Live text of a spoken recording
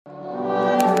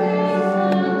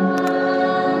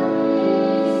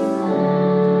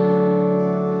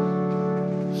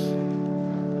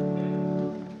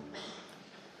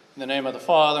name of the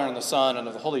Father, and the Son, and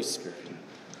of the Holy Spirit.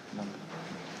 Amen.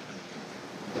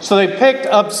 So they picked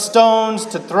up stones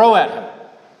to throw at him.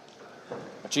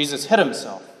 But Jesus hid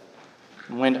himself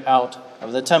and went out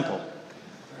of the temple.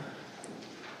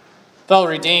 Fellow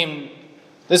redeemed,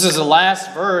 this is the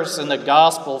last verse in the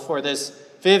gospel for this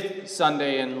fifth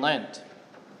Sunday in Lent.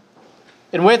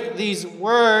 And with these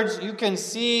words, you can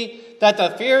see that the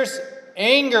fierce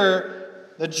anger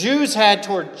the Jews had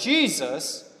toward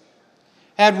Jesus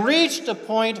had reached a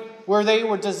point where they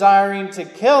were desiring to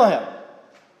kill him,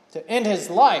 to end his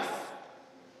life.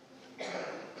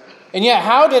 And yet,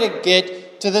 how did it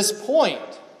get to this point?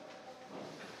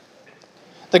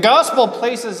 The gospel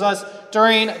places us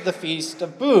during the Feast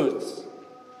of Booths,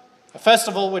 a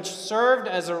festival which served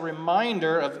as a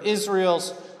reminder of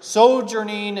Israel's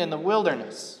sojourning in the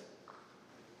wilderness.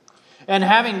 And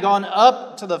having gone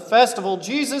up to the festival,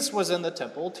 Jesus was in the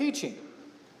temple teaching.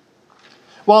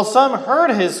 While some heard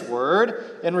his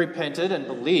word and repented and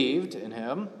believed in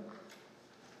him,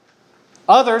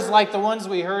 others, like the ones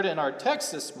we heard in our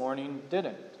text this morning,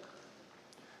 didn't.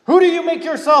 "Who do you make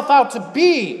yourself out to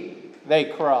be?" they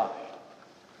cried.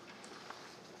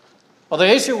 Well, the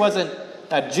issue wasn't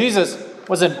that Jesus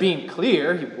wasn't being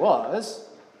clear. He was.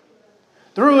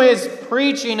 Through his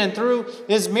preaching and through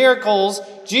his miracles,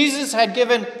 Jesus had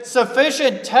given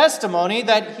sufficient testimony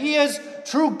that he is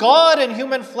true God in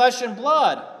human flesh and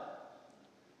blood.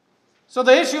 So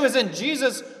the issue isn't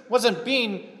Jesus wasn't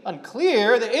being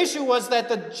unclear. The issue was that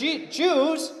the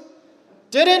Jews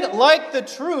didn't like the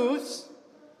truths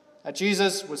that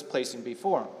Jesus was placing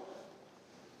before them.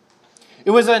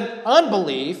 It was an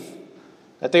unbelief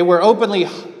that they were openly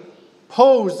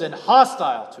opposed and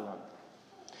hostile to him,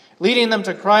 leading them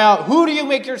to cry out, "Who do you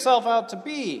make yourself out to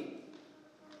be?"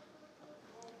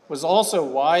 Was also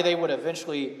why they would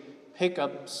eventually pick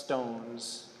up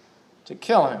stones to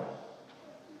kill him.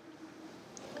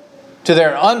 To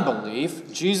their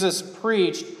unbelief, Jesus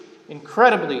preached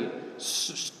incredibly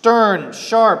stern,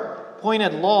 sharp,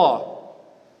 pointed law.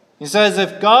 He says,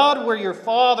 "If God were your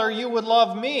Father, you would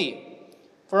love me,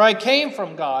 for I came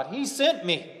from God. He sent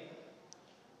me.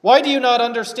 Why do you not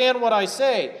understand what I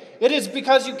say? It is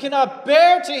because you cannot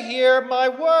bear to hear my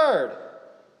word.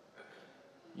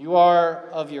 You are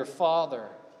of your father,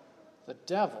 the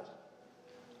devil."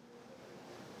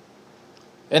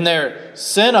 In their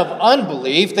sin of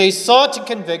unbelief, they sought to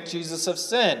convict Jesus of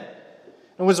sin.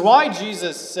 It was why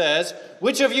Jesus says,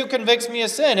 "Which of you convicts me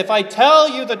of sin? If I tell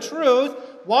you the truth,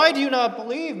 why do you not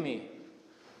believe me?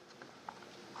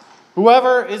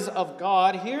 Whoever is of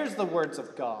God hears the words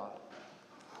of God.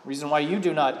 The reason why you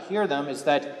do not hear them is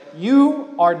that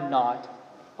you are not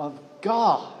of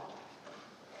God."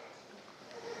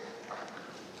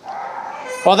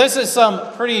 While this is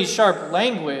some pretty sharp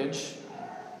language,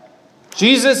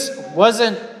 Jesus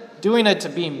wasn't doing it to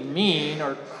be mean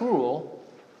or cruel.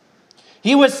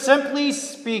 He was simply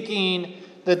speaking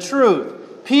the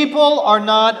truth. People are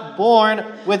not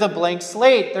born with a blank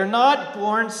slate. They're not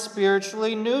born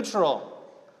spiritually neutral.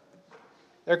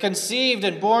 They're conceived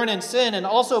and born in sin and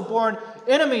also born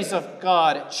enemies of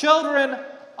God, children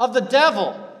of the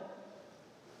devil.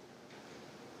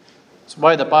 That's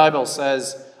why the Bible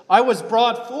says, "I was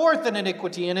brought forth in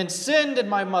iniquity, and in sin did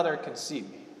my mother conceive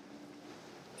me."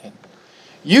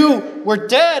 You were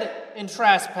dead in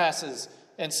trespasses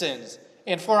and sins.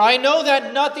 And for I know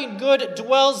that nothing good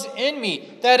dwells in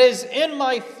me, that is in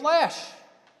my flesh.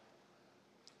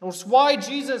 That's why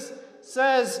Jesus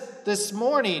says this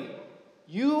morning,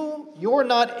 you're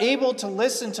not able to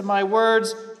listen to my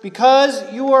words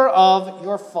because you are of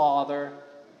your father,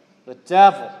 the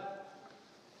devil.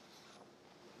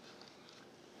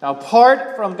 Now,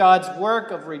 apart from God's work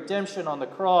of redemption on the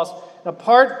cross, and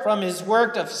apart from his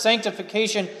work of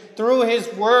sanctification through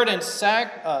his word and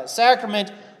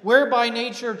sacrament, we're by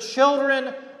nature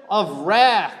children of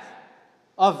wrath,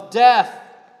 of death,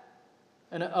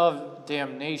 and of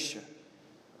damnation.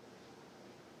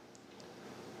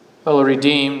 Fellow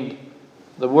redeemed,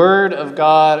 the word of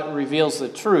God reveals the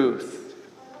truth,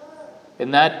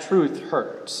 and that truth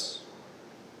hurts.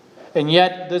 And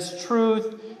yet this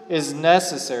truth is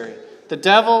necessary. The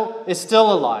devil is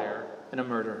still a liar and a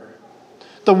murderer.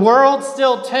 The world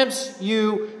still tempts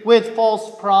you with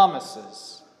false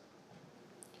promises.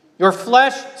 Your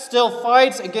flesh still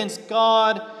fights against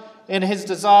God and his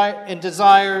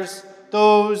desires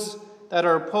those that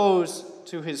are opposed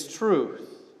to his truth.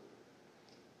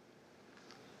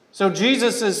 So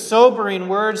Jesus' sobering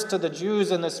words to the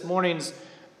Jews in this morning's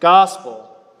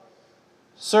gospel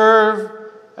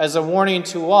serve as a warning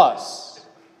to us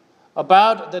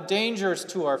about the dangers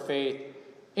to our faith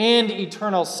and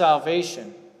eternal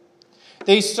salvation.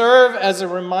 They serve as a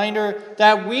reminder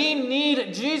that we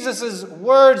need Jesus'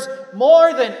 words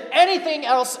more than anything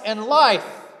else in life.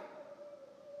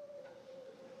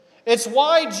 It's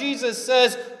why Jesus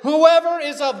says, whoever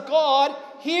is of God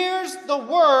hears the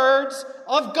words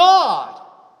of God.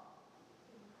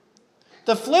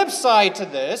 The flip side to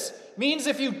this means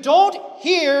if you don't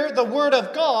hear the word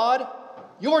of God,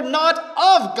 you're not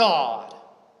of God.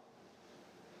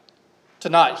 To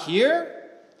not hear,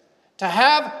 to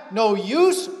have no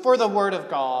use for the word of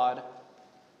God,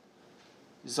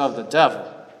 is of the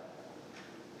devil.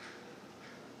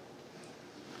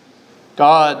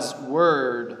 God's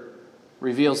word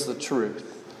reveals the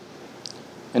truth,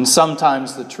 and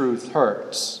sometimes the truth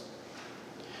hurts.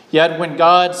 Yet when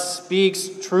God speaks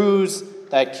truths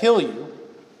that kill you,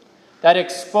 that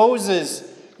exposes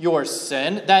your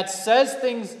sin, that says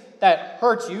things that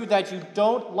hurt you, that you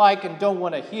don't like and don't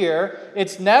want to hear,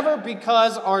 it's never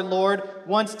because our Lord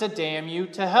wants to damn you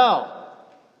to hell.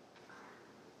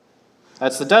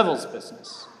 That's the devil's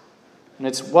business. And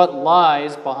it's what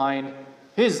lies behind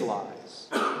his lies.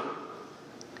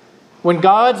 When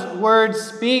God's word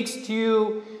speaks to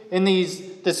you in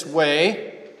this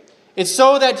way, it's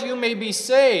so that you may be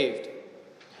saved,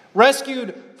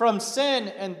 rescued from sin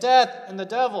and death and the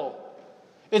devil.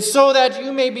 It's so that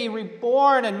you may be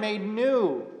reborn and made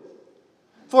new.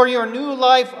 For your new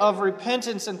life of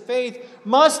repentance and faith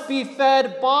must be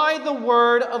fed by the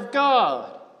word of God.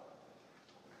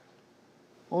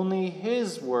 Only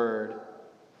his word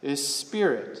is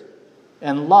spirit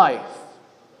and life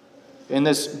in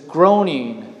this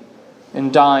groaning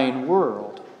and dying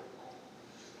world.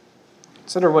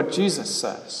 Consider what Jesus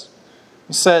says.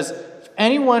 He says, if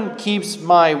anyone keeps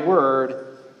my word,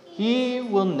 he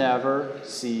will never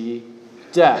see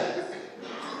death.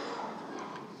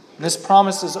 And this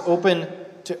promise is open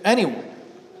to anyone,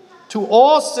 to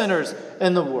all sinners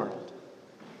in the world.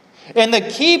 And the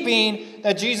keeping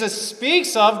that Jesus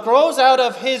speaks of grows out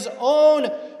of his own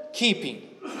keeping.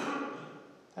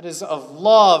 That is of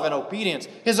love and obedience.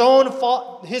 His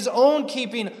own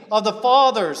keeping of the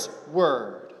Father's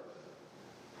word.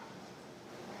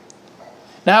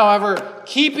 Now, however,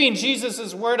 keeping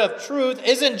Jesus' word of truth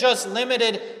isn't just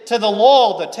limited to the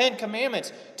law, the 10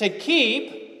 Commandments. To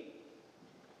keep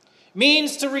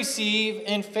means to receive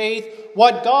in faith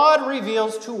what God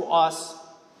reveals to us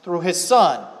through his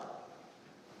Son.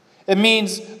 It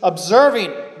means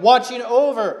observing, watching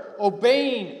over,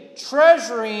 obeying,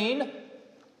 treasuring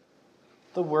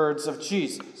the words of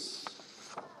Jesus.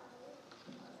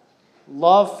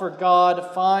 Love for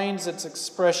God finds its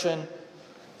expression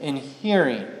in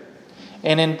hearing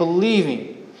and in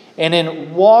believing and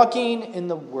in walking in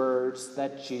the words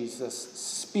that Jesus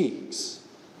speaks.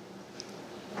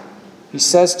 He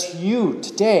says to you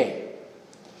today,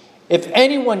 if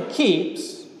anyone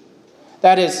keeps,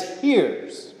 that is,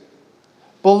 hears,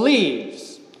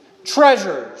 believes,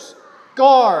 treasures,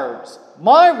 guards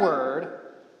my word,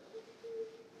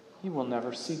 he will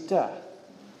never see death.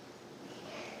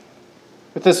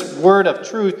 With this word of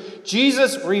truth,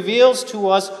 Jesus reveals to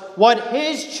us what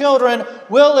his children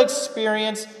will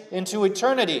experience into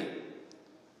eternity.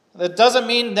 That doesn't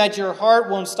mean that your heart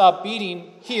won't stop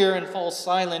beating here and fall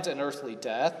silent in earthly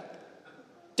death.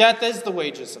 Death is the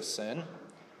wages of sin.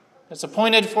 It's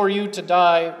appointed for you to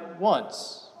die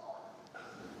once.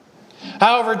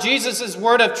 However, Jesus'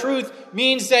 word of truth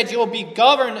means that you'll be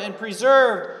governed and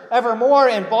preserved evermore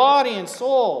in body and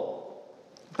soul,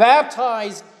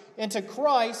 baptized into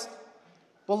Christ,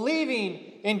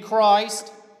 believing in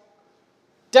Christ.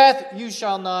 Death you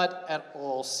shall not at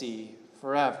all see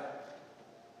forever.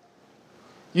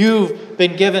 You've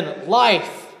been given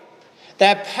life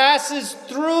that passes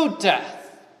through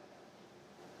death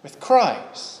with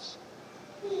Christ.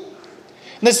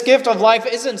 And this gift of life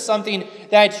isn't something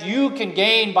that you can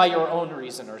gain by your own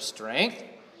reason or strength.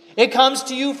 It comes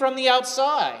to you from the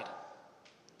outside.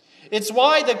 It's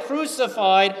why the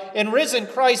crucified and risen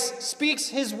Christ speaks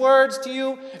his words to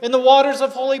you in the waters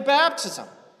of holy baptism.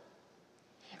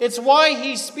 It's why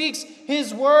he speaks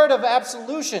his word of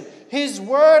absolution, his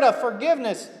word of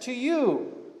forgiveness to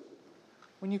you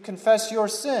when you confess your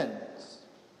sins.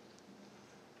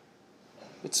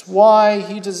 It's why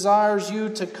he desires you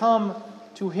to come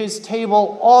to his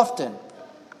table often,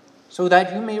 so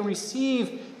that you may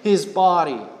receive his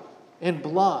body and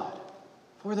blood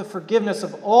for the forgiveness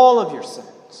of all of your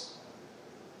sins.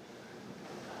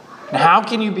 And how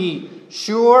can you be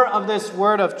sure of this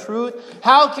word of truth?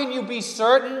 How can you be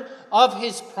certain of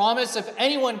his promise? If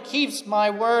anyone keeps my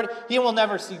word, he will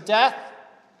never see death.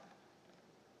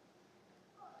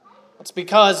 It's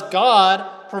because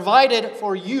God provided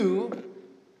for you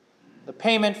the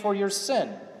payment for your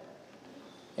sin.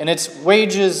 and its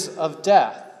wages of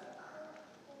death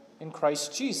in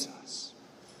Christ Jesus.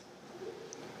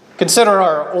 Consider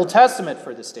our Old Testament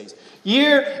for this day.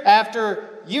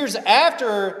 Years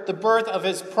after the birth of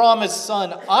his promised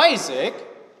son Isaac,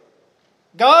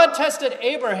 God tested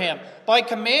Abraham by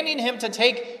commanding him to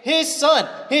take his son,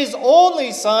 his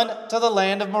only son, to the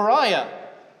land of Moriah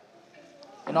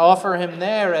and offer him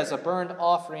there as a burnt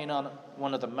offering on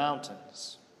one of the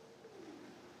mountains.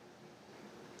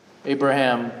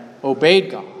 Abraham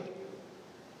obeyed God.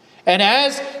 And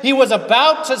as he was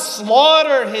about to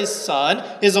slaughter his son,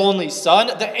 his only son,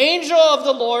 the angel of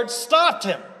the Lord stopped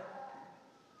him.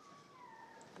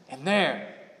 And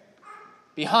there,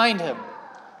 behind him,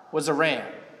 was a ram,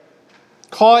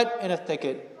 caught in a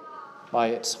thicket by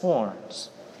its horns.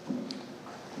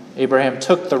 Abraham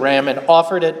took the ram and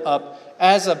offered it up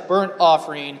as a burnt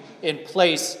offering in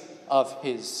place of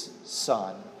his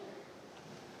son.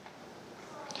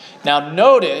 Now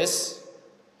notice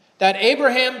that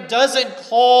Abraham doesn't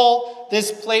call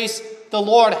this place the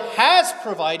Lord has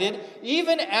provided,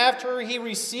 even after he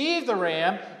received the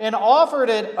ram and offered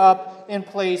it up in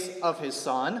place of his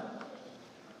son.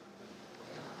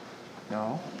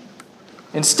 No.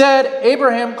 Instead,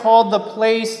 Abraham called the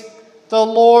place the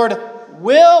Lord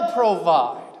will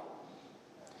provide.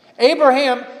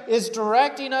 Abraham is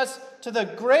directing us to the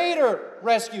greater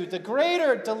rescue, the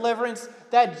greater deliverance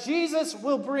that Jesus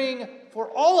will bring for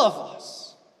all of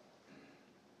us.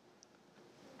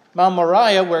 Mount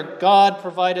Moriah, where God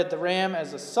provided the ram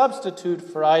as a substitute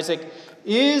for Isaac,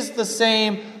 is the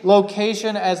same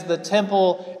location as the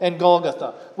temple in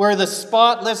Golgotha, where the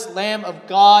spotless Lamb of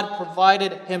God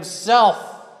provided himself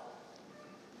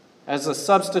as a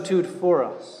substitute for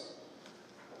us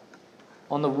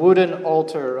on the wooden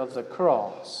altar of the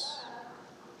cross.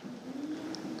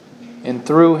 And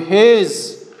through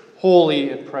his holy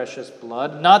and precious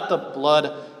blood, not the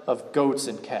blood of goats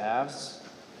and calves,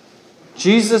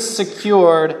 Jesus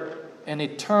secured an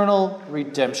eternal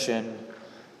redemption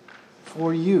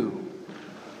for you.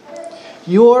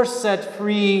 You're set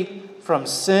free from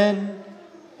sin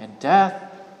and death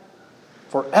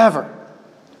forever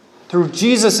through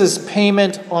Jesus'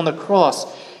 payment on the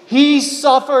cross. He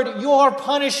suffered your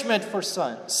punishment for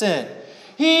sin.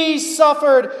 He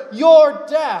suffered your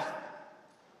death.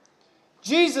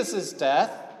 Jesus'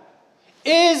 death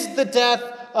is the death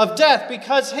of death,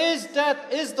 because his death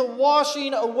is the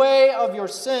washing away of your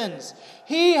sins.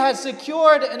 He has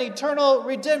secured an eternal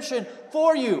redemption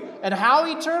for you. And how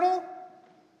eternal?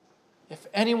 If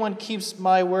anyone keeps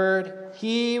my word,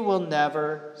 he will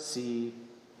never see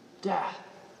death.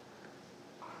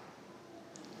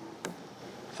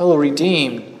 Fellow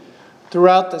redeemed,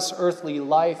 throughout this earthly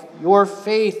life, your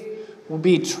faith will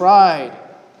be tried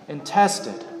and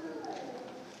tested.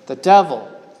 The devil,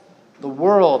 the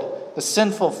world, the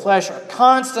sinful flesh are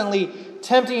constantly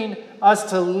tempting us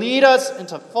to lead us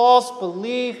into false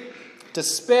belief,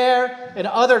 despair, and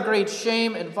other great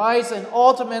shame and vice, and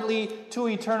ultimately to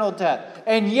eternal death.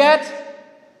 And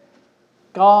yet,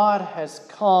 God has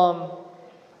come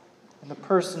in the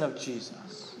person of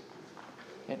Jesus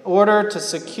in order to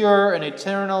secure an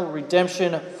eternal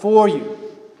redemption for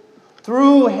you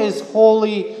through his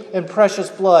holy and precious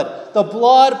blood, the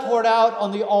blood poured out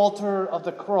on the altar of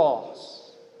the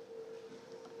cross.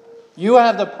 You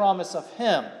have the promise of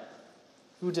him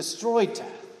who destroyed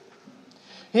death.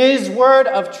 His word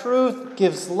of truth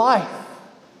gives life.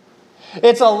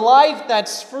 It's a life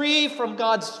that's free from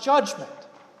God's judgment.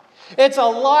 It's a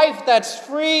life that's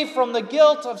free from the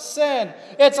guilt of sin.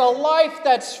 It's a life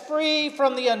that's free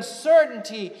from the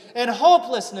uncertainty and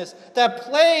hopelessness that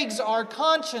plagues our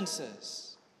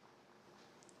consciences.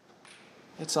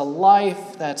 It's a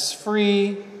life that's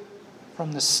free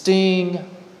from the sting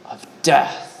of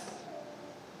death.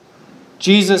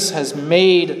 Jesus has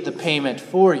made the payment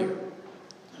for you.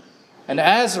 And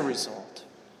as a result,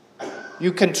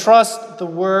 you can trust the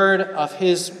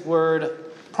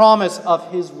promise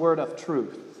of his word of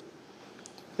truth.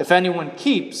 If anyone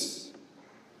keeps,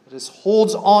 that is,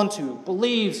 holds on to,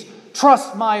 believes,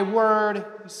 trust my word,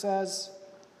 he says,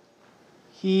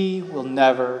 he will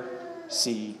never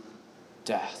see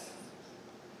death.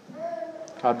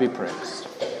 God be praised.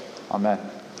 Amen.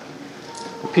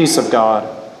 The peace of God,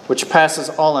 which passes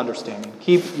all understanding,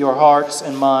 keep your hearts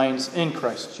and minds in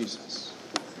Christ Jesus.